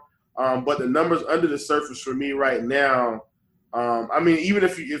down, but the numbers under the surface for me right now, I mean, even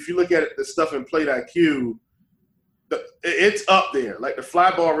if you look at the stuff in Plate IQ, it's up there. Like the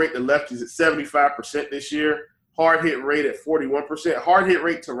fly ball rate to lefties at 75% this year, hard hit rate at 41%, hard hit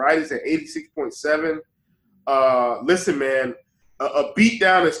rate to righties at 86.7%. Listen, man, a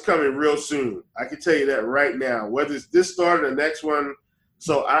beatdown is coming real soon. I can tell you that right now, whether it's this start or the next one.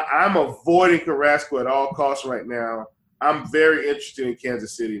 So I'm avoiding Carrasco at all costs right now. I'm very interested in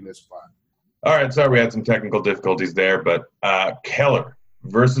Kansas City in this spot. All right, sorry we had some technical difficulties there, but Keller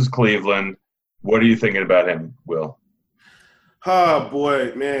versus Cleveland. What are you thinking about him, Will? Oh,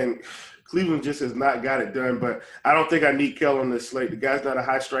 boy, man. Cleveland just has not got it done, but I don't think I need Keller on this slate. The guy's not a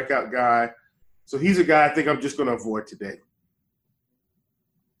high strikeout guy. So he's a guy I think I'm just going to avoid today.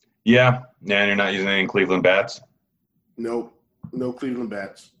 Yeah, and you're not using any Cleveland bats? Nope, no Cleveland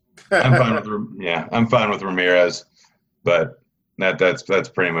bats. I'm fine with Ramirez, but that's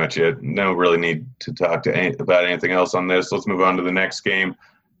pretty much it. No really need to talk about anything else on this. Let's move on to the next game.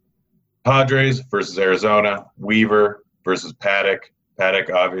 Padres versus Arizona. Weaver versus Paddock.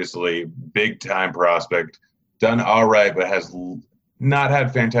 Paddock, obviously, big-time prospect. Done all right, but has not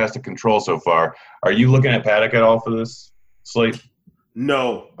had fantastic control so far. Are you looking at Paddock at all for this slate?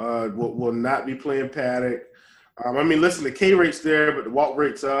 No, we'll not be playing Paddock. I mean, listen, the K rate's there, but the walk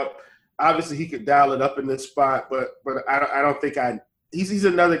rate's up. Obviously, he could dial it up in this spot, but I don't think he's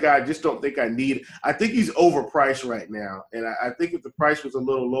another guy I just don't think I need. I think he's overpriced right now, and I think if the price was a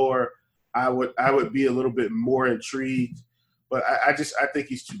little lower, I would be a little bit more intrigued. But I think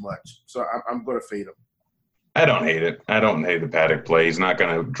he's too much, so I'm going to fade him. I don't hate it. I don't hate the Paddock play. He's not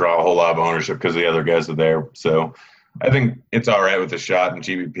going to draw a whole lot of ownership because the other guys are there. So I think it's all right with the shot and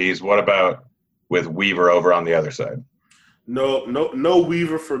GBPs. What about with Weaver over on the other side? No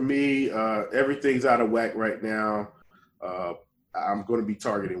Weaver for me. Everything's out of whack right now. I'm going to be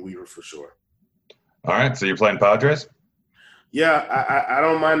targeting Weaver for sure. All right, so you're playing Padres? Yeah, I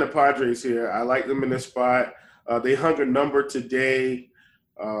don't mind the Padres here. I like them in this spot. They hung a number today.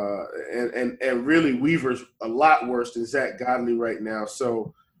 And really Weaver's a lot worse than Zach Godley right now.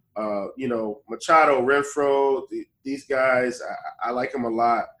 So, Machado, Renfroe, these guys, I like them a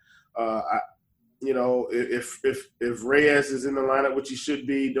lot. If Reyes is in the lineup, which he should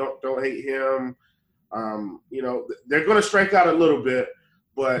be, don't hate him. They're going to strike out a little bit,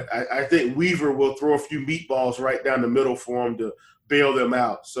 but I think Weaver will throw a few meatballs right down the middle for him to bail them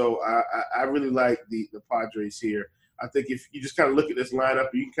out. So I really like the Padres here. I think if you just kind of look at this lineup,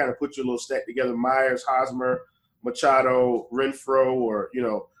 you can kind of put your little stack together: Myers, Hosmer, Machado, Renfroe, or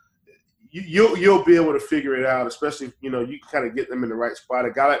you'll be able to figure it out. Especially if, you can kind of get them in the right spot.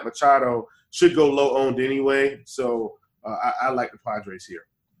 A guy like Machado should go low owned anyway, so I like the Padres here.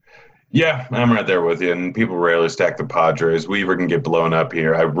 Yeah, I'm right there with you. And people rarely stack the Padres. Weaver can get blown up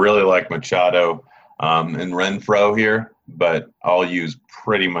here. I really like Machado and Renfroe here, but I'll use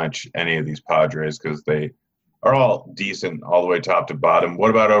pretty much any of these Padres because they are all decent all the way top to bottom.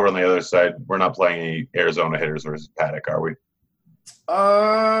 What about over on the other side? We're not playing any Arizona hitters versus Paddock, are we?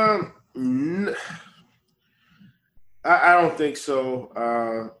 I don't think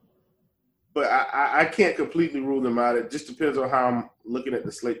so. But I can't completely rule them out. It just depends on how I'm looking at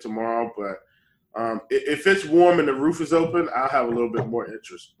the slate tomorrow. But if it's warm and the roof is open, I'll have a little bit more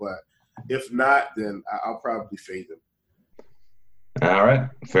interest. But if not, then I'll probably fade them. All right,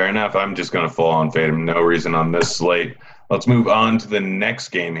 fair enough. I'm just going to full on fade him. No reason on this slate. Let's move on to the next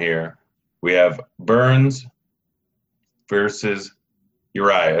game here. We have Burns versus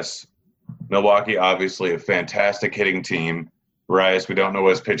Urias. Milwaukee, obviously a fantastic hitting team. Urias, we don't know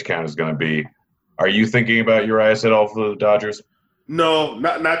what his pitch count is going to be. Are you thinking about Urias at all for the Dodgers? No,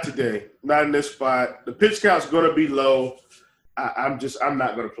 not today. Not in this spot. The pitch count's going to be low. I'm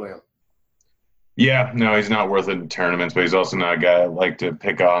not going to play him. Yeah, no, he's not worth it in tournaments, but he's also not a guy I like to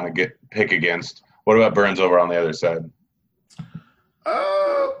pick on and pick against. What about Burns over on the other side?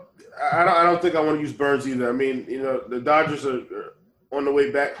 I don't think I want to use Burns either. I mean, the Dodgers are on the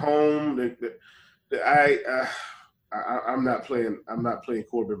way back home. I'm not playing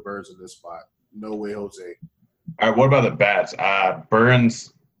Corbin Burns in this spot. No way, Jose. All right, what about the bats?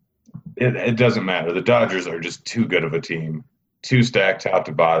 Burns, it doesn't matter. The Dodgers are just too good of a team. two stack top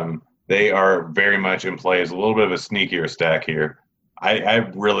to bottom. They are very much in play as a little bit of a sneakier stack here. I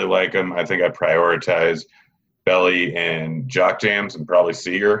really like them. I think I prioritize Belly and Jock Jams and probably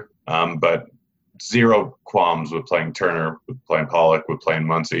Seager, but zero qualms with playing Turner, with playing Pollock, with playing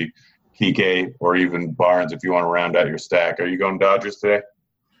Muncy, Kike, or even Barnes if you want to round out your stack. Are you going Dodgers today?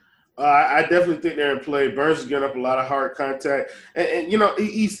 I definitely think they're in play. Burns is getting up a lot of hard contact. And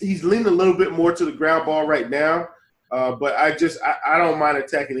he's leaning a little bit more to the ground ball right now. But I don't mind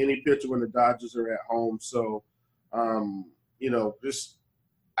attacking any pitcher when the Dodgers are at home. So,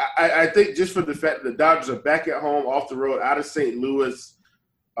 I think just for the fact that the Dodgers are back at home, off the road, out of St. Louis,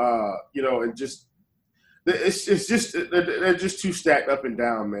 and just it's just they're just too stacked up and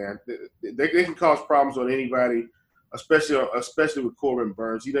down, man. They can cause problems on anybody, especially with Corbin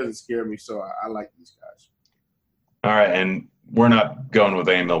Burns. He doesn't scare me, so I like these guys. All right, and we're not going with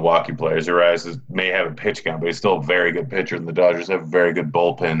any Milwaukee players. Urias may have a pitch count, but he's still a very good pitcher, and the Dodgers have a very good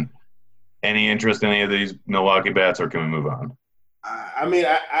bullpen. Any interest in any of these Milwaukee bats, or can we move on?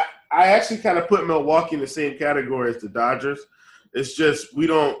 I actually kind of put Milwaukee in the same category as the Dodgers. It's just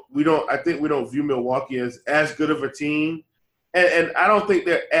I think we don't view Milwaukee as good of a team. And I don't think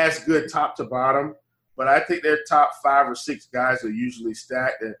they're as good top to bottom, but I think their top 5 or 6 guys are usually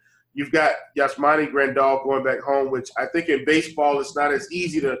stacked. And you've got Yasmani Grandal going back home, which I think in baseball it's not as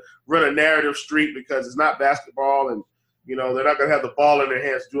easy to run a narrative streak because it's not basketball and, they're not going to have the ball in their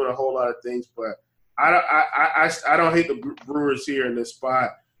hands doing a whole lot of things. But I don't hate the Brewers here in this spot.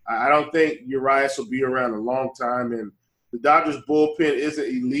 I don't think Urias will be around a long time, and the Dodgers bullpen isn't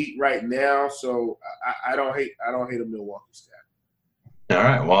elite right now, so I don't hate a Milwaukee stack. All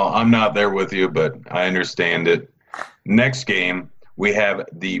right. Well, I'm not there with you, but I understand it. Next game, we have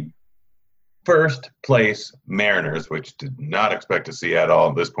the first place Mariners, which did not expect to see at all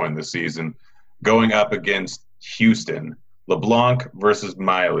at this point in the season, going up against Houston. LeBlanc versus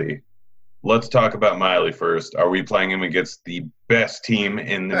Miley. Let's talk about Miley first. Are we playing him against the best team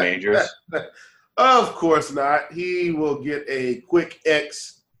in the majors? Of course not. He will get a quick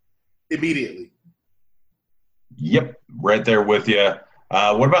X immediately. Yep, right there with you.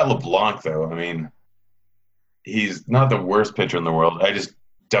 What about LeBlanc, though? I mean, he's not the worst pitcher in the world. I just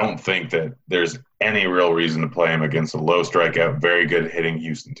don't think that there's any real reason to play him against a low strikeout, very good hitting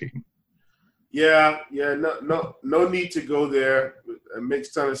Houston team. Yeah, no need to go there. It makes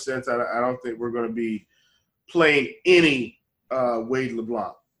a ton of sense. I don't think we're going to be playing any Wade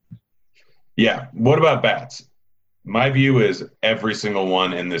LeBlanc. Yeah. What about bats? My view is every single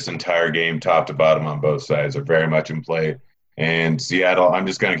one in this entire game, top to bottom on both sides, are very much in play. And Seattle, I'm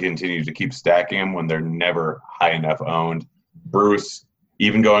just going to continue to keep stacking them when they're never high enough owned. Bruce,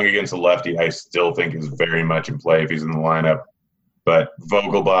 even going against a lefty, I still think is very much in play if he's in the lineup. But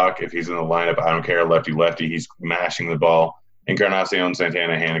Vogelbach, if he's in the lineup, I don't care, lefty, he's mashing the ball. Encarnacion,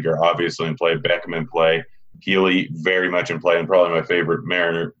 Santana, Haniger, obviously in play. Beckham in play. Healy, very much in play, and probably my favorite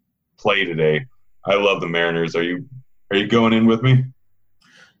Mariner play today. I love the Mariners. Are you going in with me?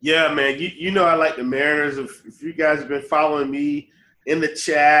 Yeah, man. You know I like the Mariners. If you guys have been following me in the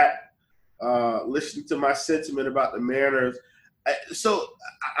chat, listening to my sentiment about the Mariners,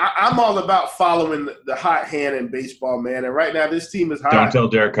 I'm all about following the hot hand in baseball, man. And right now, this team is hot. Don't tell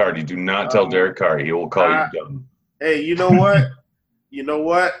Derek Carr. Do not tell Derek Carr. He will call you dumb. Hey, you know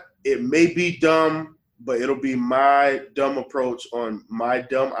what? It may be dumb, but it'll be my dumb approach on my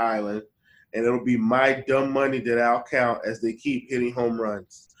dumb island, and it'll be my dumb money that I'll count as they keep hitting home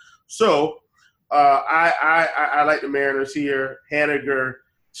runs. So I like the Mariners here. Haniger.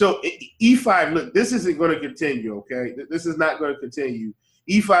 So E5, look, this isn't going to continue, okay? This is not going to continue.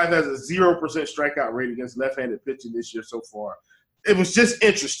 E5 has a 0% strikeout rate against left-handed pitching this year so far. It was just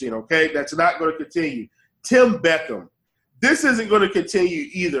interesting, okay? That's not going to continue. Tim Beckham. This isn't going to continue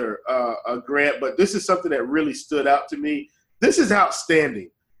either, Grant, but this is something that really stood out to me. This is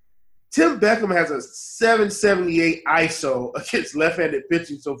outstanding. Tim Beckham has a 778 ISO against left-handed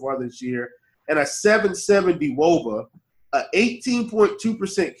pitching so far this year and a 770 WOBA, an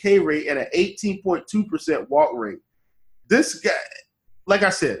 18.2% K rate, and an 18.2% walk rate. This guy, like I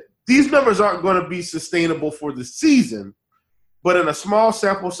said, these numbers aren't going to be sustainable for the season, but in a small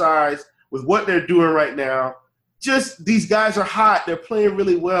sample size with what they're doing right now, just these guys are hot. They're playing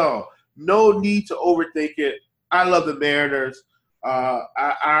really well. No need to overthink it. I love the Mariners.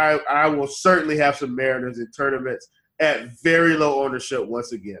 I will certainly have some Mariners in tournaments at very low ownership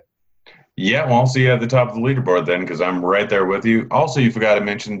once again. Yeah, well, I'll see you at the top of the leaderboard then because I'm right there with you. Also, you forgot to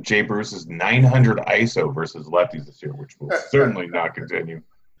mention Jay Bruce's 900 ISO versus lefties this year, which will certainly not continue.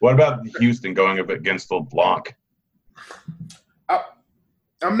 What about Houston going up against LeBlanc?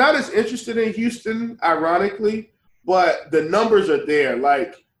 I'm not as interested in Houston, ironically. but the numbers are there.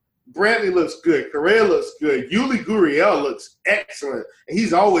 Like, Brantley looks good. Correa looks good. Yuli Gurriel looks excellent. And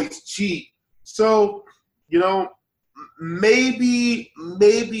he's always cheap. So, maybe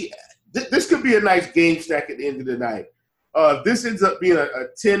this could be a nice game stack at the end of the night. If this ends up being a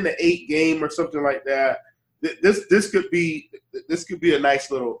 10-8 game or something like that, this could be a nice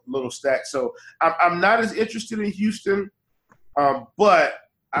little stack. So I'm not as interested in Houston, but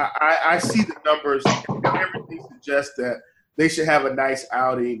I see the numbers. Everything suggests that they should have a nice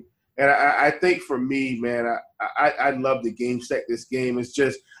outing. And I think for me, man, I love the game stack. This game is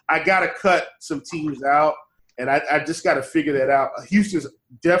just I got to cut some teams out, and I just got to figure that out. Houston's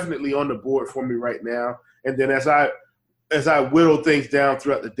definitely on the board for me right now. And then as I whittle things down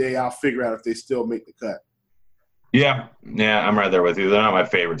throughout the day, I'll figure out if they still make the cut. Yeah, I'm right there with you. They're not my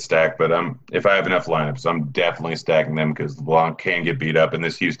favorite stack, but if I have enough lineups, I'm definitely stacking them because LeBlanc can get beat up, and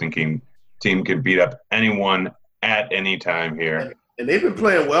this Houston team can beat up anyone at any time here. And they've been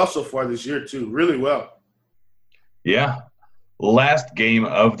playing well so far this year, too. Really well. Yeah. Last game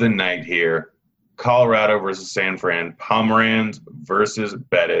of the night here, Colorado versus San Fran, Pomeranz versus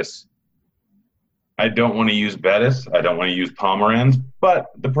Bettis. I don't want to use Bettis. I don't want to use Pomeranz.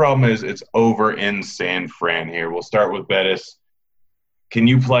 But the problem is it's over in San Fran here. We'll start with Bettis. Can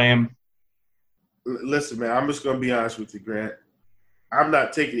you play him? Listen, man, I'm just going to be honest with you, Grant. I'm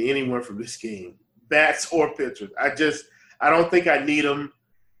not taking anyone from this game, bats or pitchers. I don't think I need them.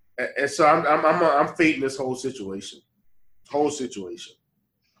 And so I'm fading this whole situation.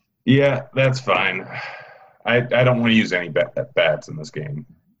 Yeah, that's fine. I don't want to use any bats in this game.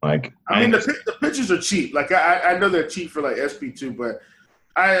 Like, the pitchers are cheap. Like I know they're cheap for like SP2, but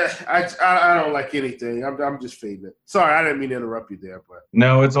I don't like anything. I'm just fading it. Sorry, I didn't mean to interrupt you there, but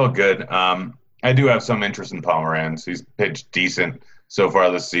no, it's all good. I do have some interest in Pomeranz. He's pitched decent so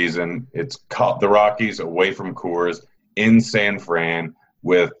far this season. It's caught the Rockies away from Coors in San Fran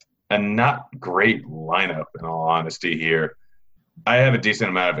with a not great lineup, in all honesty here. I have a decent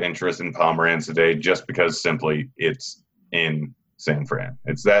amount of interest in Pomeranz today just because simply it's in San Fran.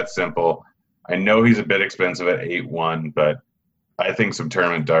 It's that simple. I know he's a bit expensive at 8-1, but I think some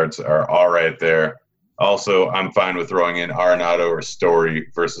tournament darts are all right there. Also, I'm fine with throwing in Arenado or Story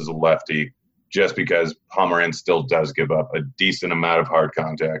versus a lefty just because Pomeranz still does give up a decent amount of hard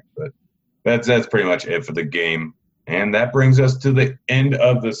contact. But that's pretty much it for the game. And that brings us to the end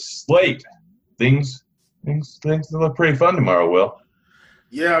of the slate. Things look pretty fun tomorrow, Will.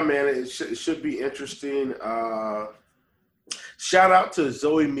 Yeah, man, it should be interesting. Shout out to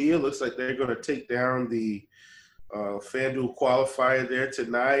Zoe Mia. Looks like they're going to take down the FanDuel qualifier there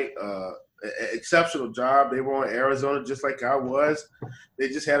tonight. Exceptional job. They were on Arizona just like I was. They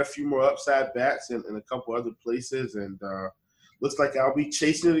just had a few more upside bats in a couple other places, and looks like I'll be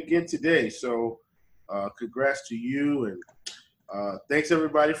chasing it again today. So congrats to you, and thanks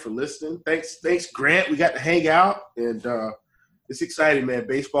everybody for listening. Thanks Grant. We got to hang out, and it's exciting, man.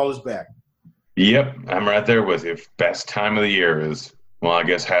 Baseball is back. Yep, I'm right there with you. Best time of the year is, well, I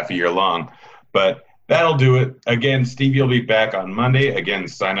guess half a year long. But that'll do it. Again, Stevie will be back on Monday. Again,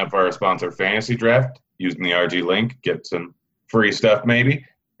 sign up for our sponsor, FantasyDraft, using the RG link. Get some free stuff maybe.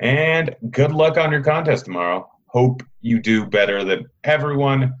 And good luck on your contest tomorrow. Hope you do better than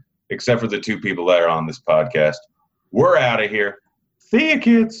everyone except for the two people that are on this podcast. We're out of here. See you,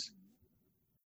 kids.